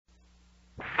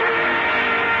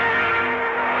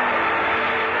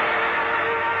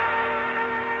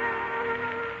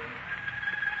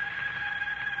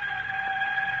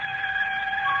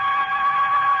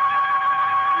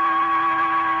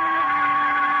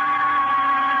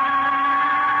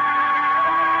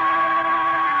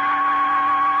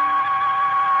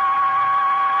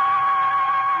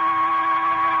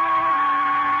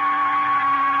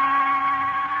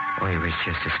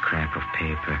just a scrap of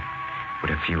paper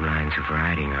with a few lines of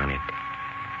writing on it.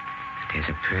 But there's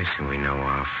a person we know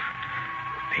of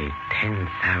who paid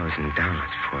 $10,000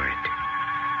 for it.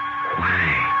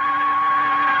 Why?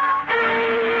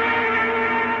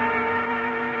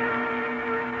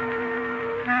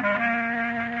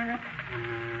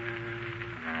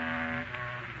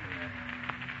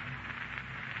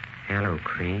 Hello,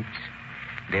 creeps.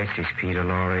 This is Peter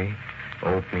Lorre,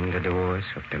 opening the doors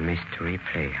of the Mystery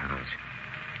Playhouse.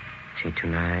 See,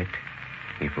 tonight,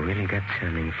 we've really got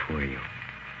something for you.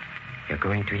 You're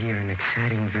going to hear an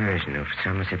exciting version of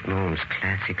Somerset Maugham's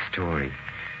classic story,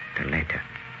 The Letter.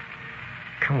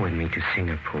 Come with me to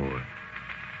Singapore,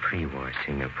 pre-war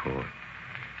Singapore,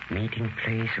 meeting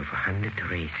place of 100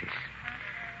 races.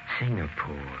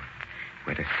 Singapore,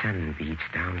 where the sun beats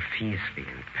down fiercely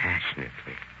and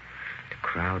passionately. The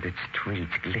crowded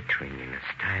streets glittering in a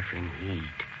stifling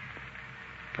heat.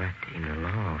 But in the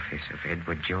law office of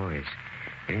Edward Joyce,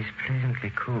 it is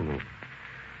pleasantly cool.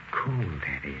 Cool,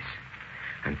 that is,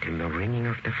 until the ringing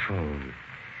of the phone,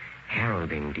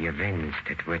 heralding the events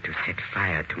that were to set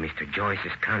fire to Mr.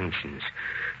 Joyce's conscience,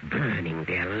 burning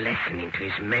their lesson into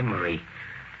his memory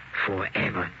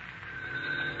forever.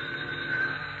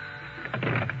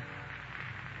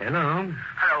 Hello?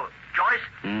 Hello, Joyce?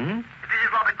 This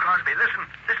is Robert Crosby. Listen.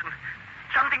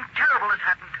 Something terrible has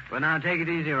happened. Well, now, take it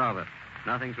easy, Robert.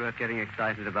 Nothing's worth getting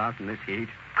excited about in this heat.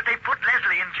 But they put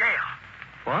Leslie in jail.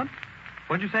 What?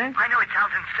 What'd you say? I know it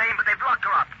sounds insane, but they've locked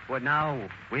her up. What now?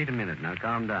 Wait a minute. Now,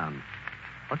 calm down.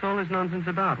 What's all this nonsense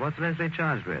about? What's Leslie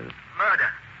charged with? Murder.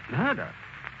 Murder?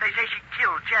 They say she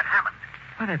killed Jeff Hammond.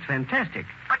 Well, that's fantastic.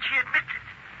 But she admits it.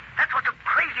 That's what's so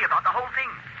crazy about the whole thing.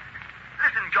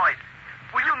 Listen, Joyce,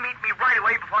 will you meet me right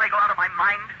away before I go out of my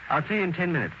mind? I'll see you in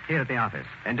 10 minutes here at the office.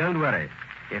 And don't worry.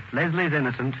 If Leslie's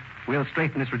innocent, we'll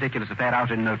straighten this ridiculous affair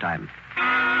out in no time.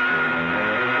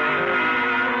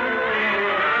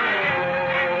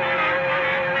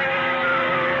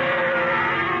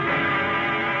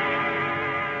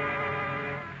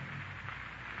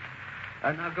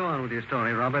 Now go on with your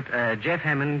story, Robert. Jeff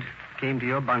Hammond came to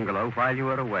your bungalow while you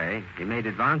were away. He made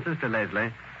advances to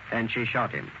Leslie, and she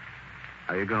shot him.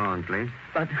 Now you go on, please.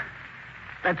 But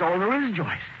that's all there is,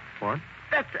 Joyce. What?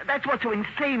 That's what's so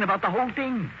insane about the whole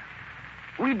thing.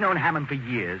 We'd known Hammond for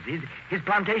years. His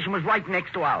plantation was right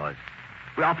next to ours.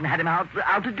 We often had him out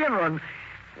to dinner, and,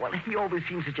 well, he always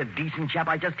seemed such a decent chap.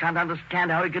 I just can't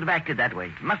understand how he could have acted that way.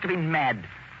 He must have been mad.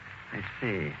 I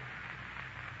see.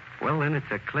 Well, then, it's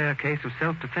a clear case of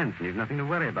self-defense, and you've nothing to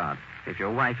worry about if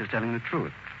your wife is telling the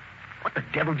truth. What the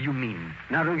devil do you mean?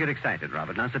 Now, don't get excited,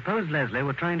 Robert. Now, suppose Leslie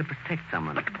were trying to protect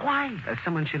someone. But why?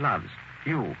 Someone she loves.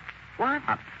 You. What?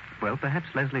 Well, perhaps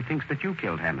Leslie thinks that you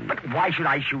killed Hammond. But why should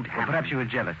I shoot Hammond? Well, perhaps you were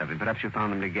jealous of him. Perhaps you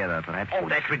found them together. Perhaps... Oh,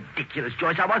 that's ridiculous,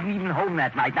 Joyce. I wasn't even home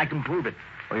that night, and I can prove it.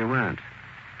 Oh, you weren't?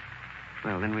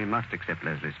 Well, then we must accept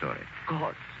Leslie's story. Of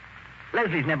course.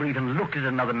 Leslie's never even looked at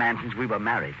another man since we were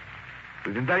married.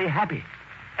 We've been very happy.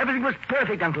 Everything was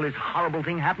perfect until this horrible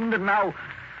thing happened, and now...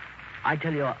 I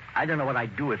tell you, I don't know what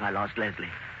I'd do if I lost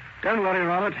Leslie. Don't worry,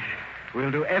 Robert.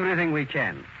 We'll do everything we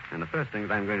can. And the first thing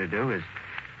that I'm going to do is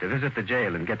to visit the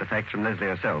jail and get the facts from Leslie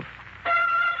herself.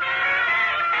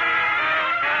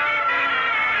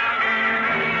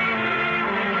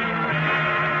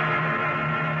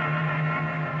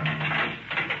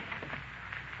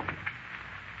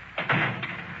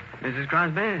 Mrs.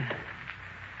 Crosby,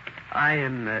 I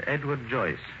am Edward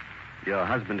Joyce. Your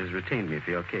husband has retained me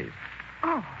for your case.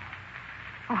 Oh,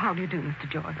 how do you do,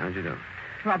 Mr. George? How do you do?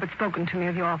 Robert's spoken to me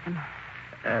of you often.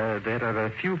 There are a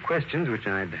few questions which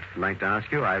I'd like to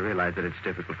ask you. I realize that it's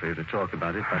difficult for you to talk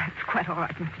about it, but... It's quite all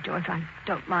right, Mr. Joyce. I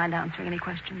don't mind answering any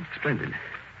questions. Splendid.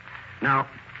 Now,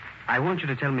 I want you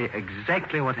to tell me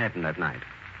exactly what happened that night.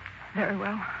 Very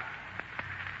well.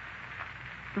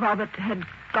 Robert had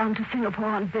gone to Singapore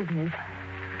on business,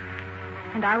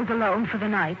 and I was alone for the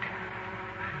night.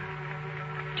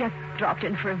 Jeff dropped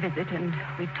in for a visit, and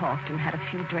we talked and had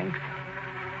a few drinks.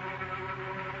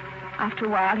 After a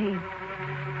while,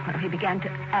 he began to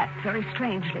act very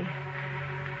strangely.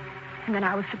 And then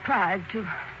I was surprised to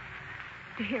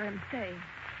hear him say...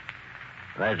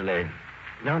 Leslie,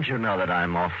 don't you know that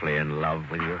I'm awfully in love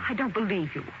with you? I don't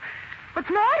believe you. What's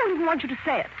more, I don't even want you to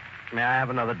say it. May I have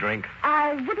another drink?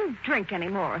 I wouldn't drink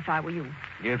anymore if I were you.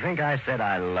 Do you think I said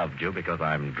I loved you because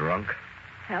I'm drunk?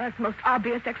 Well, that's the most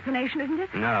obvious explanation, isn't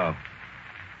it? No.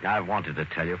 I've wanted to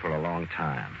tell you for a long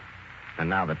time. And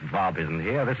now that Bob isn't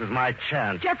here, this is my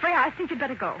chance. Jeffrey, I think you'd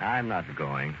better go. I'm not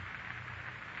going.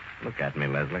 Look at me,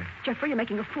 Leslie. Jeffrey, you're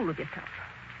making a fool of yourself.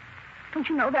 Don't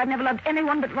you know that I've never loved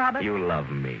anyone but Robert? You love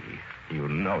me. You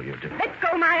know you did. Let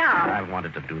go my arm. I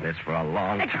wanted to do this for a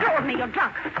long Let time. go of me. You're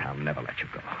drunk. I'll never let you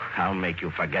go. I'll make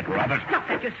you forget Robert. Stop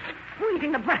that. You're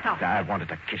squeezing the breath out. I wanted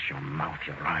to kiss your mouth,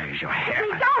 your eyes, your hair.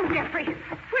 Let me down, Jeffrey.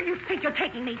 Where do you think you're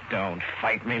taking me? Don't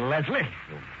fight me, Leslie.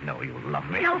 You know you love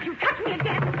me. No, if you touch me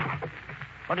again.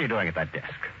 What are you doing at that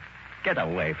desk? Get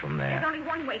away from There's there. only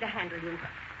one way to handle you.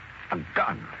 A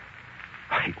gun.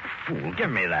 Why, you fool. Give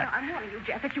me No, that. I'm warning you,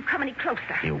 Jeff. If you come any closer.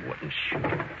 You wouldn't shoot.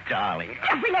 Darling.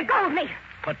 Jeffrey, let go of me.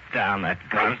 Put down that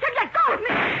I gun. said let go of me.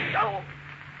 No.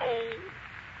 Oh.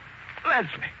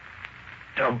 Leslie.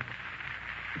 Don't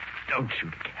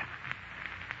shoot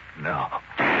again. No.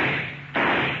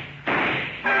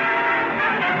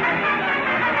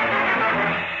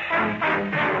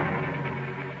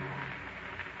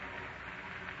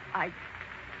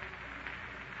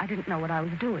 I didn't know what I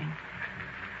was doing.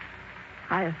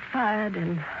 I fired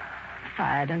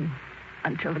and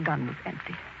until the gun was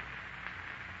empty.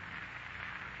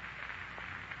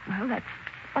 Well, that's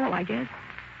all, I guess.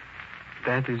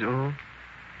 That is all?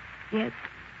 Yes.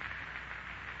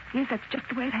 Yes, that's just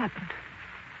the way it happened.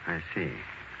 I see.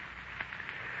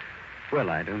 Well,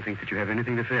 I don't think that you have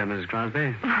anything to fear, Mrs.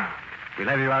 Crosby. We'll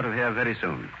have you out of here very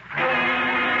soon.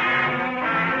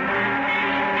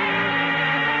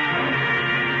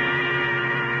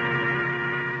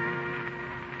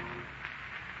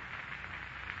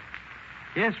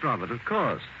 Yes, Robert, of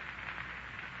course.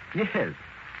 Yes.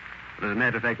 But as a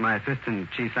matter of fact, my assistant,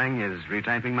 Chi Sang, is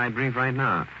retyping my brief right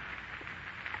now.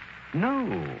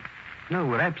 No,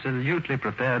 we're absolutely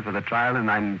prepared for the trial, and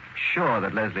I'm sure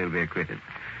that Leslie will be acquitted.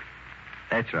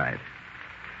 That's right.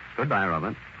 Goodbye,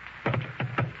 Robert.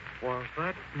 Was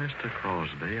that Mr.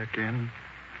 Crosby again?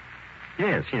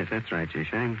 Yes, that's right, Chi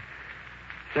Sang.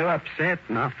 So upset,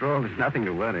 and after all, there's nothing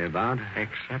to worry about.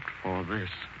 Except for this.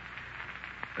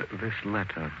 This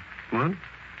letter. What?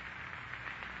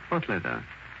 What letter?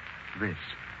 This.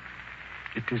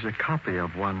 It is a copy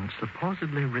of one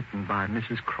supposedly written by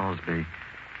Mrs. Crosby.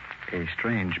 A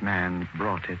strange man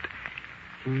brought it.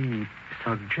 He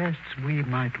suggests we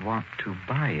might want to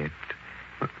buy it.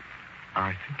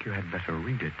 I think you had better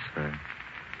read it, sir.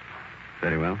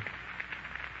 Very well.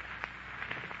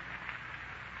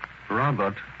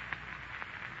 Robert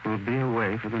will be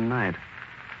away for the night.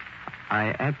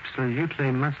 I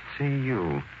absolutely must see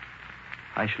you.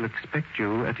 I shall expect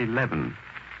you at 11.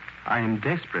 I am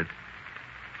desperate.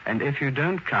 And if you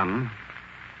don't come,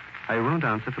 I won't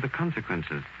answer for the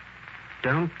consequences.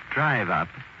 Don't drive up.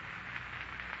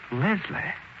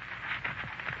 Leslie.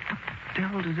 What the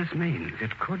devil does this mean?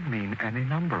 It could mean any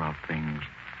number of things.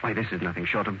 Why, this is nothing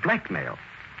short of blackmail.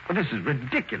 Well, this is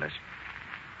ridiculous.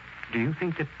 Do you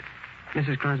think that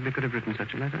Mrs. Crosby could have written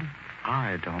such a letter?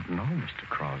 I don't know, Mr.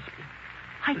 Crosby.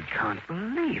 I can't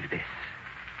believe this.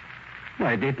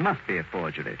 Why, it must be a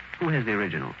forgery. Who has the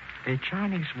original? A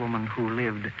Chinese woman who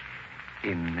lived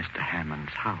in Mr.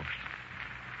 Hammond's house.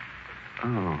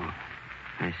 Oh,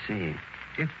 I see.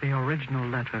 If the original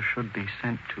letter should be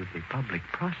sent to the public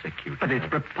prosecutor... But it's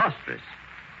preposterous.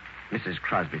 Mrs.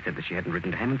 Crosby said that she hadn't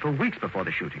written to Hammond for weeks before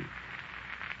the shooting.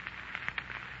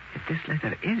 If this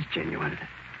letter is genuine...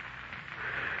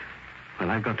 Well,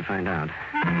 I've got to find out.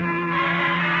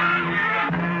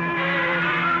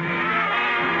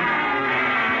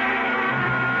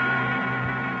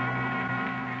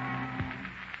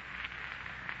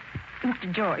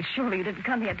 Mr. Joyce, surely you didn't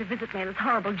come here to visit me in this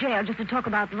horrible jail just to talk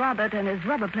about Robert and his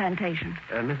rubber plantation.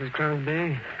 Mrs.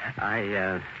 Crosby,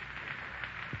 I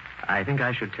think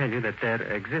I should tell you that there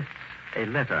exists a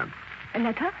letter. A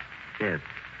letter? Yes.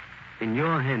 In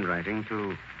your handwriting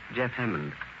to Jeff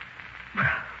Hammond.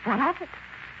 What of it?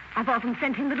 I've often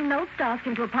sent him little notes to ask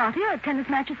him to a party or a tennis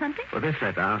match or something. Well, this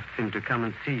letter asked him to come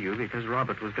and see you because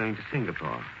Robert was going to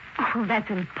Singapore. Oh, that's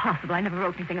impossible. I never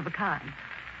wrote anything of the kind.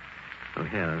 Oh,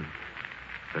 here.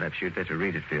 Perhaps you'd better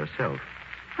read it for yourself.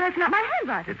 Well, it's not my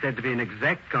handwriting. It's said to be an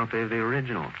exact copy of the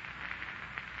original.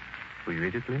 Will you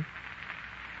read it, please?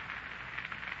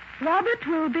 Robert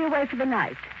will be away for the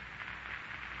night.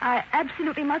 I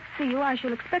absolutely must see you. I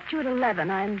shall expect you at 11.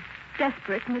 I'm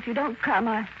desperate, and if you don't come,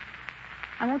 I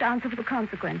won't answer for the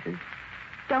consequences.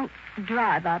 Don't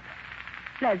drive up.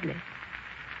 Leslie.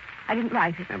 I didn't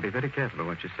write it. Now, be very careful of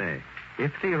what you say.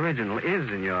 If the original is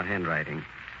in your handwriting,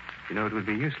 you know it would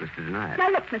be useless to deny it. Now,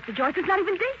 look, Mr. Joyce, it's not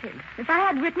even dated. If I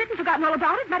had written it and forgotten all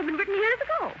about it, it might have been written years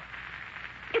ago.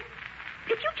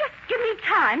 If you just give me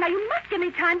time, now you must give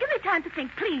me time to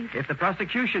think, please. If the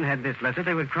prosecution had this letter,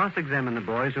 they would cross-examine the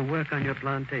boys who work on your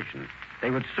plantation. They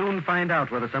would soon find out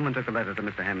whether someone took a letter to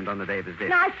Mr. Hammond on the day of his death.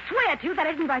 Now, I swear to you that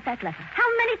I didn't write that letter. How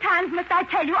many times must I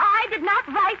tell you I did not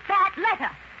write that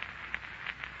letter?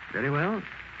 Very well.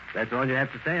 that's all you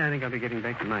have to say, I think I'll be getting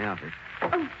back to my office.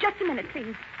 Oh, just a minute,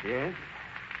 please. Yes?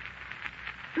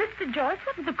 Mr. Joyce,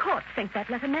 what did the court think that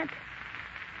letter meant?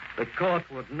 The court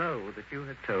would know that you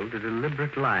had told a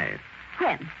deliberate lie.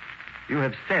 When? You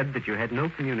have said that you had no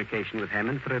communication with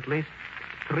Hammond for at least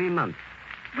 3 months.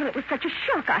 Well, it was such a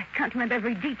shock. I can't remember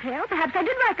every detail. Perhaps I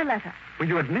did write the letter. Well,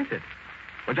 you admit it.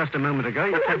 Well, just a moment ago,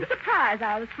 you Well, said... it was a surprise.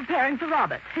 I was preparing for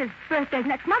Robert. His birthday's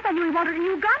next month. I knew he wanted a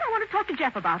new gun. I wanted to talk to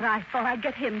Jeff about it. I thought I'd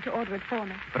get him to order it for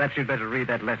me. Perhaps you'd better read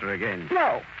that letter again.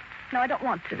 No, I don't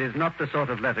want to. It is not the sort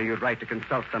of letter you'd write to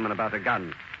consult someone about a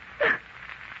gun.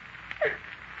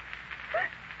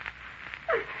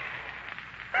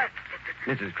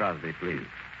 Mrs. Crosby, please.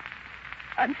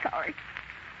 I'm sorry.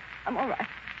 I'm all right.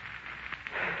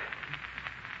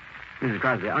 Mrs.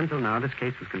 Crosby, until now, this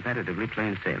case was comparatively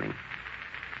plain sailing.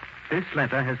 This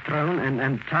letter has thrown an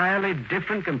entirely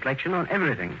different complexion on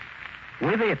everything.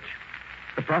 With it,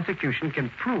 the prosecution can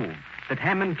prove that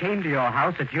Hammond came to your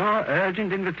house at your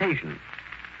urgent invitation.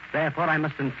 Therefore, I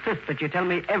must insist that you tell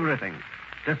me everything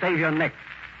to save your neck.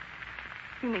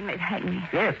 You mean they'd hang me?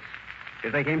 Yes,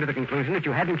 if they came to the conclusion that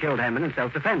you hadn't killed Hammond in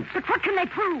self-defense. But what can they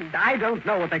prove? I don't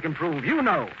know what they can prove. You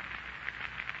know.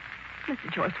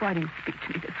 Mr. Joyce, why do you speak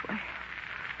to me this way?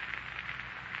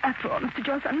 After all, Mr.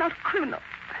 Joyce, I'm not a criminal.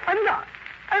 I'm not.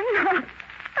 No.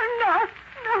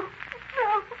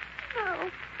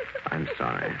 I'm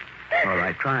sorry. All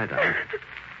right, cry it out.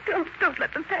 Don't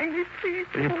let them hang me, please.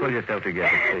 Will you pull yourself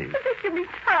together, please? Just give me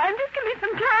time. Just give me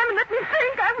some time and let me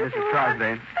think. Mrs.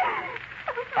 Crosby,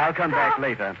 I'll come back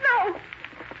later.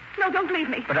 No, don't leave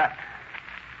me. But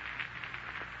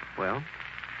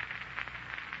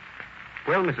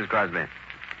Well, Mrs. Crosby.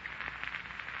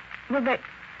 Will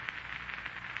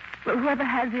whoever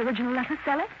has the original letter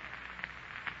sell it?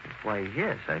 Why,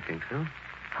 yes, I think so.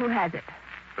 Who has it?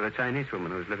 For the Chinese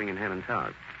woman who's living in Hammond's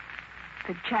house.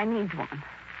 The Chinese woman.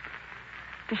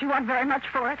 Does she want very much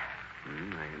for it?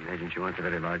 I imagine she wants a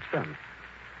very large sum.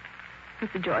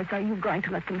 Mr. Joyce, are you going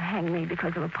to let them hang me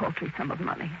because of a paltry sum of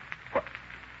money? What?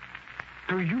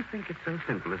 Do you think it's so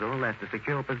simple as all that to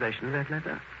secure possession of that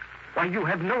letter? Why, you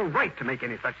have no right to make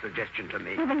any such suggestion to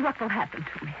me. Well, then what will happen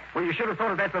to me? Well, you should have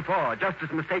thought of that before. Justice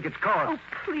mistake its course. Oh,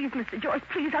 please, Mr. Joyce,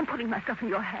 please. I'm putting myself in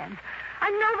your hands. I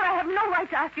know that I have no right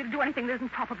to ask you to do anything that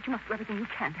isn't proper, but you must do everything you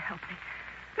can to help me.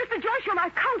 Mr. Joyce, you're my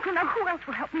counsel. Now, who else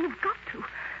will help me? You've got to.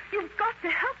 You've got to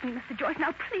help me, Mr. Joyce.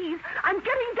 Now, please. I'm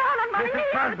getting down on my knees.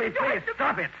 Mrs. Crosby, Mr. Joyce, please,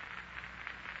 stop it.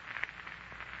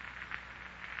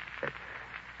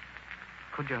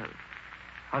 Could your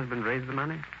husband raise the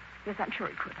money? Yes, I'm sure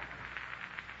he could.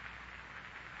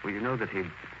 Well, you know that he'd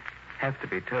have to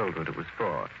be told what it was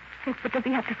for. Yes, but does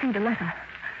he have to see the letter?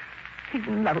 He's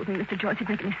in love with me, Mr. Joyce. He'd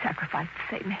make any sacrifice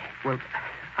to save me. Well,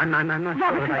 I'm not sure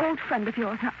Robert's that an old friend of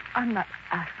yours. Now, I'm not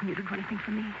asking you to do anything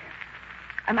for me.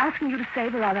 I'm asking you to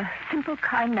save a rather simple,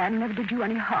 kind man who never did you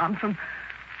any harm from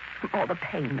all the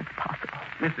pain that's possible.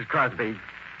 Mrs. Crosby.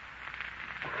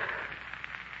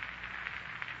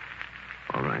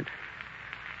 All right.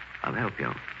 I'll help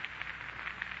you.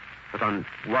 But on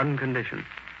one condition.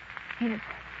 Yes.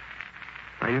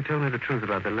 Now, you tell me the truth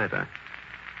about the letter.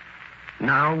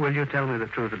 Now, will you tell me the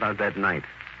truth about that night?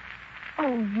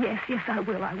 Oh, yes, I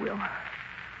will.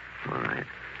 All right.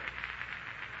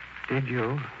 Did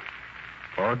you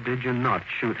or did you not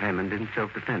shoot Hammond in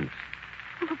self-defense?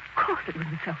 Well, of course it was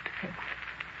in self-defense.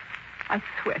 I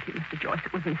swear to you, Mr. Joyce,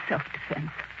 it was in self-defense.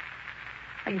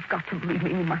 Now, you've got to believe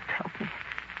me. You must help me.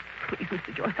 Please,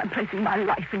 Mr. Joyce, I'm placing my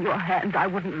life in your hands. I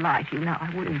wouldn't lie to you now.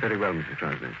 I wouldn't. Very well, Mrs.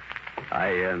 Crosby.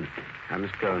 I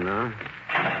must go now.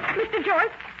 Mr. Joyce,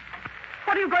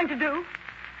 what are you going to do?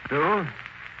 Do?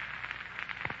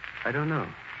 I don't know.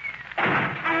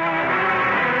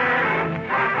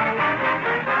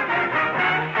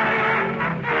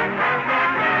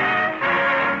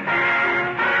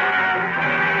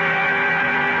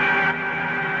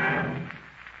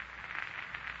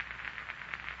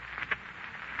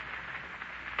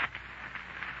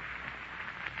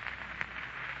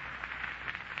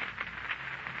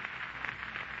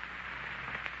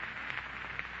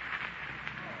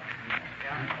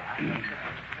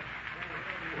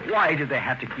 Why did they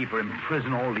have to keep her in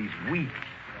prison all these weeks?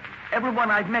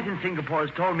 Everyone I've met in Singapore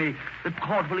has told me the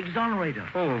court will exonerate her.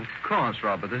 Oh, of course,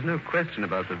 Robert. There's no question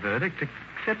about the verdict,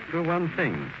 except for one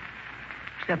thing.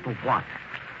 Except for what?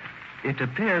 It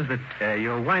appears that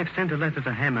your wife sent a letter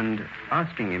to Hammond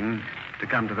asking him to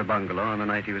come to the bungalow on the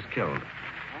night he was killed.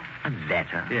 A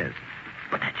letter? Yes.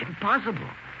 But that's impossible.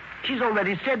 She's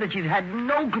already said that she's had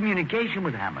no communication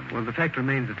with Hammond. Well, the fact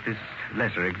remains that this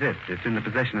letter exists. It's in the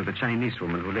possession of the Chinese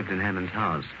woman who lived in Hammond's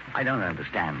house. I don't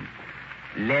understand.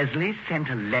 Leslie sent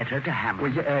a letter to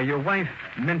Hammond. Well, your wife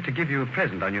meant to give you a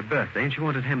present on your birthday, and she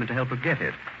wanted Hammond to help her get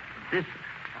it.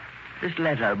 This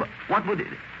letter, what would it...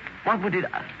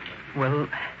 Well,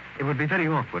 it would be very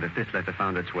awkward if this letter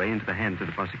found its way into the hands of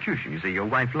the prosecution. You see, your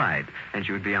wife lied, and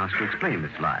she would be asked to explain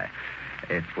this lie.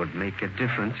 It would make a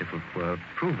difference if it were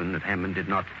proven that Hammond did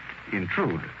not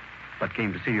intrude, but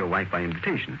came to see your wife by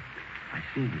invitation. I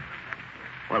see.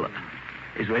 Well,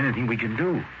 is there anything we can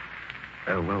do?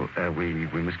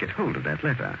 We must get hold of that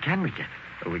letter. Can we get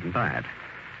it? We can buy it.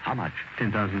 How much?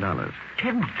 $10,000.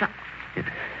 $10,000? Yes.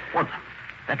 Well,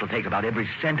 that'll take about every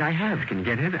cent I have. Can you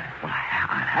get it? Well,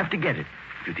 I'll have to get it.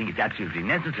 If you think it's absolutely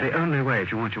necessary. The only way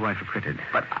if you want your wife acquitted.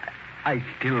 But I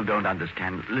still don't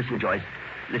understand. Listen, Joyce.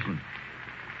 Listen.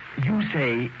 You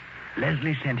say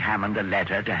Leslie sent Hammond a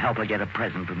letter to help her get a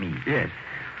present for me. Yes.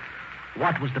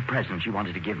 What was the present she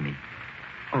wanted to give me?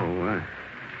 Well,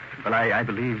 I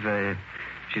believe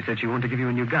she said she wanted to give you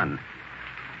a new gun.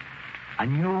 A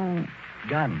new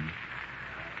gun?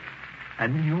 A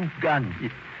new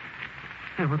gun?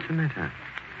 Hey, what's the matter?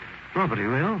 Robert, are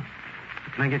you ill?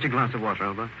 Can I get you a glass of water,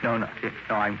 Albert? No,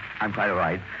 I'm quite all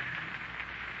right.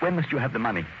 When must you have the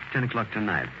money? 10 o'clock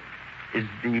tonight. Is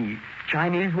the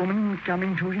Chinese woman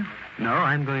coming to you? No,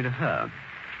 I'm going to her.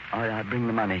 I'll bring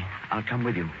the money. I'll come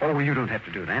with you. Oh, you don't have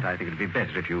to do that. I think it'd be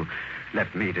better if you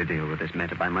left me to deal with this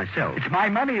matter by myself. It's my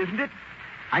money, isn't it?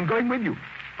 I'm going with you.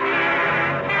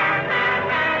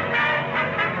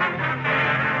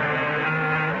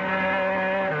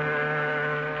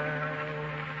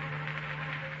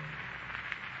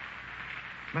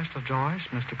 Mr. Joyce,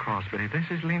 Mr. Crosby, this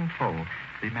is Lin Fo,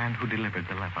 the man who delivered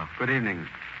the letter. Good evening.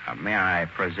 May I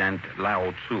present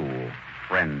Lao Tzu,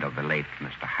 friend of the late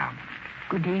Mr. Hammond.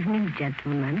 Good evening,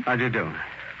 gentlemen. How do you do?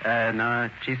 Now,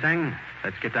 Chi-Sang,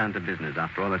 let's get down to business.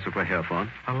 After all, that's what we're here for.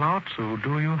 Lao Tzu,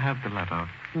 do you have the letter?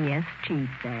 Yes,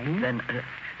 Chi-Sang. Then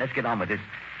let's get on with this.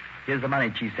 Here's the money,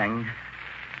 Chi-Sang.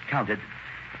 Count it.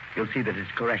 You'll see that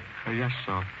it's correct. Yes,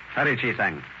 sir. Hurry,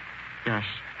 Chi-Sang. Yes,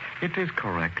 it is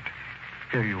correct.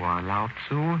 Here you are, Lao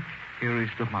Tzu. Here is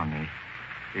the money.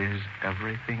 Is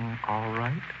everything all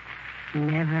right?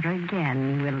 Never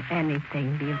again will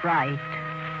anything be right.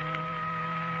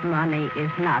 Money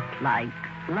is not like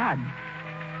blood.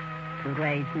 To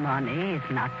raise money is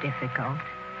not difficult.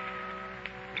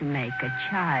 To make a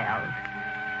child,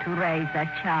 to raise a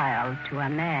child to a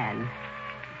man,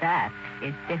 that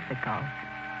is difficult.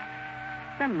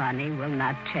 The money will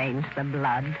not change the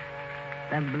blood.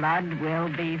 The blood will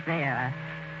be there,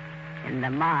 in the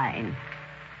mind.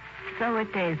 So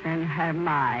it is in her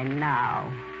mind now.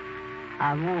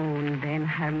 A wound in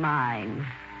her mind.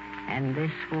 And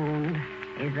this wound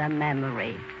is a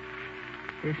memory.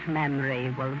 This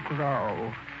memory will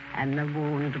grow, and the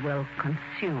wound will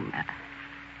consume her.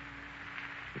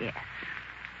 Yes,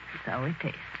 so it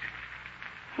is.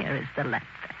 Here is the letter.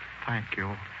 Thank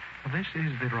you. This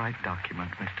is the right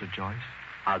document, Mr. Joyce.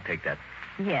 I'll take that.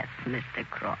 Yes, Mr.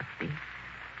 Crosby.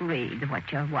 Read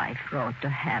what your wife wrote to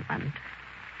Hammond.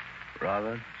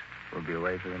 Robert will be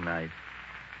away for the night.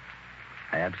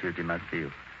 I absolutely must see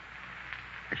you.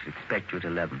 I shall expect you at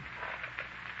 11.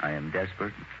 I am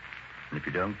desperate, and if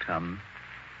you don't come,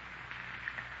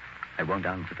 I won't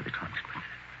answer for the consequences.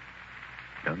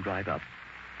 Don't drive up.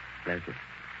 Leslie.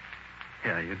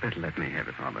 Yeah, you'd better let me have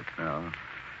it, Robert. No.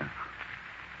 I'm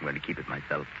going to keep it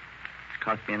myself. It's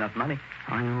cost me enough money.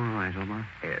 Are you all right, Omar?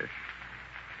 Yes.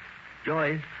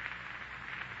 Joyce,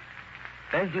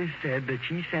 Leslie said that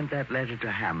she sent that letter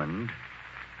to Hammond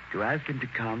to ask him to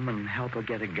come and help her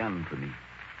get a gun for me.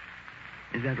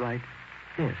 Is that right?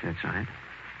 Yes, that's right.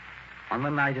 On the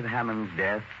night of Hammond's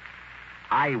death,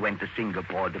 I went to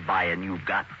Singapore to buy a new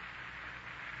gun.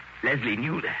 Leslie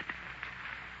knew that.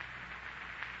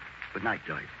 Good night,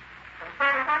 Joyce.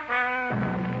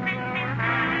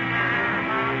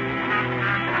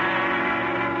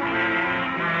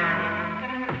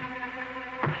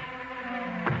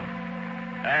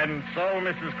 And so,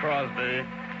 Mrs. Crosby,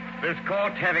 this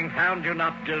court having found you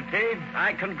not guilty,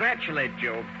 I congratulate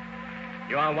you.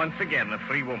 You are once again a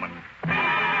free woman.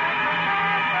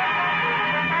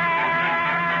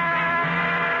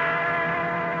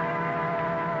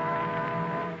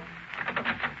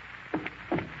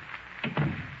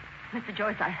 Mr.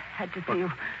 Joyce, I had to see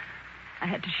you. I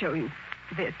had to show you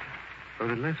this. Oh,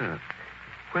 the letter.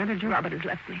 Where did you... Robert has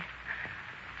left me.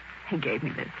 He gave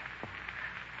me this.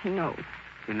 He knows.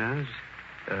 He knows?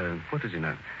 What does he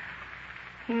know?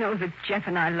 He knows that Jeff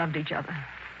and I loved each other.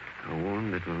 A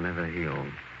wound that will never heal.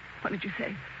 What did you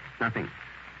say? Nothing.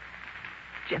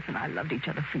 Jeff and I loved each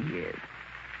other for years.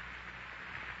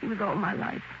 He was all my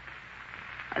life.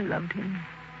 I loved him.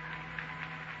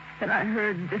 Then I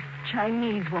heard this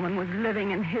Chinese woman was living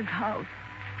in his house.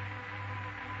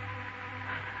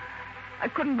 I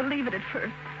couldn't believe it at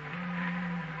first.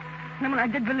 And then when I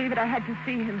did believe it, I had to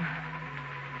see him.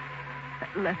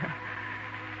 That letter.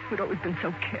 We'd always been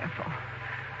so careful.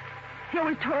 He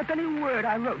always tore up any word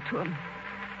I wrote to him.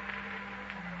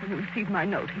 When he received my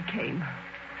note, he came.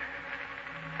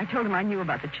 I told him I knew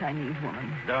about the Chinese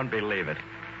woman. Don't believe it.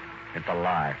 It's a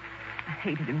lie. I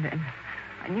hated him then.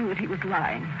 I knew that he was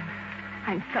lying.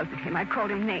 I insulted him. I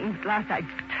called him names. At last I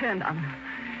turned on him.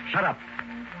 Shut up.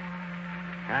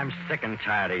 I'm sick and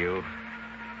tired of you.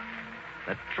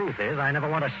 The truth is, I never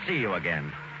want to see you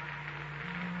again.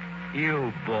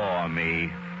 You bore me.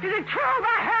 Is it true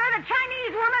about her, the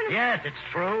Chinese woman? Yes, it's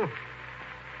true.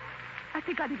 I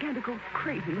think I began to go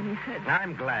crazy when he said...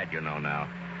 I'm glad you know now.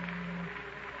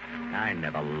 I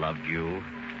never loved you.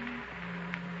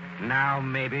 Now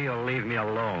maybe you'll leave me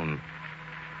alone.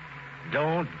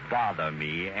 Don't bother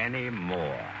me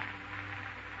anymore.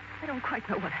 I don't quite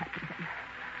know what happened then.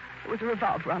 There was a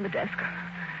revolver on the desk.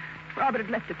 Robert had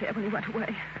left it there when he went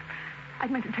away.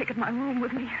 I'd meant to take it to my room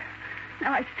with me.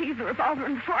 Now I seized the revolver,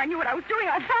 and before I knew what I was doing,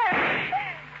 I fired.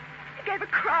 He gave a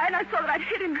cry, and I saw that I'd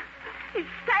hit him. He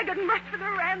staggered and rushed for the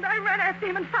veranda. I ran after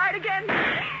him and fired again.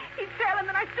 He fell, and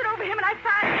then I stood over him, and I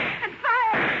fired and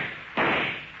fired.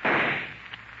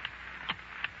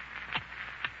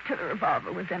 Till the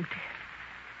revolver was empty.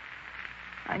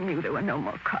 I knew there were no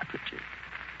more cartridges.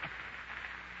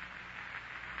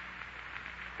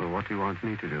 Well, what do you want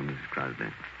me to do, Mrs. Crosby?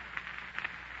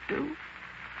 Do?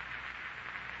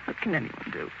 What can anyone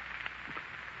do?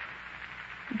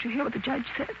 Did you hear what the judge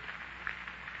said?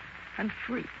 I'm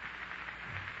free.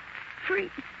 Free.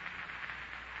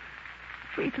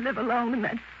 Free to live alone in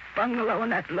that bungalow in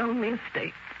that lonely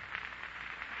estate.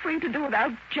 Free to do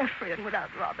without Jeffrey and without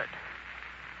Robert.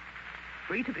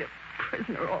 Free to be a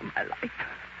prisoner all my life.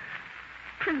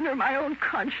 Prisoner of my own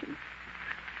conscience.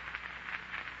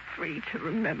 Free to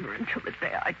remember until the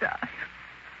day I die.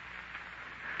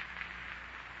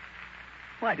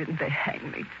 Why didn't they hang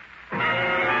me?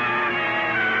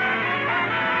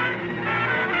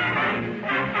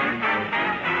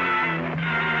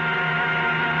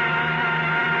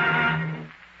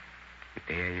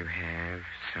 There you have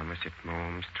Somerset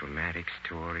Maugham's dramatic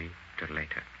story, The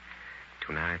Letter.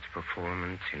 Tonight's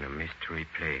performance in a mystery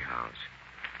playhouse.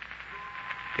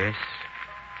 This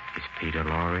is Peter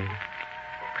Lorre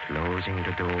closing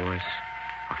the doors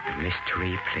of the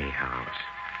mystery playhouse.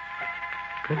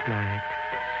 Good night.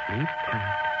 Sleep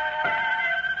tight.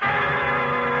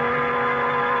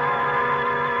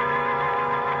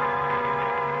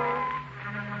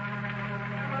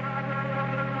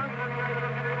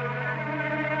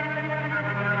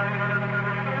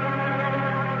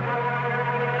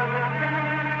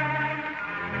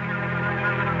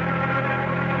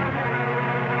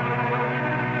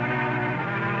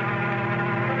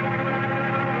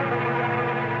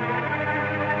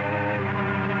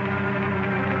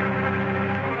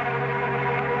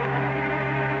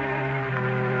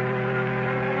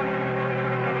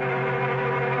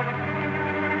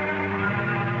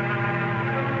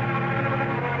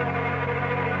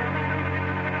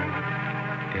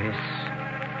 This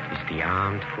is the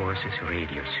Armed Forces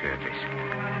Radio Service.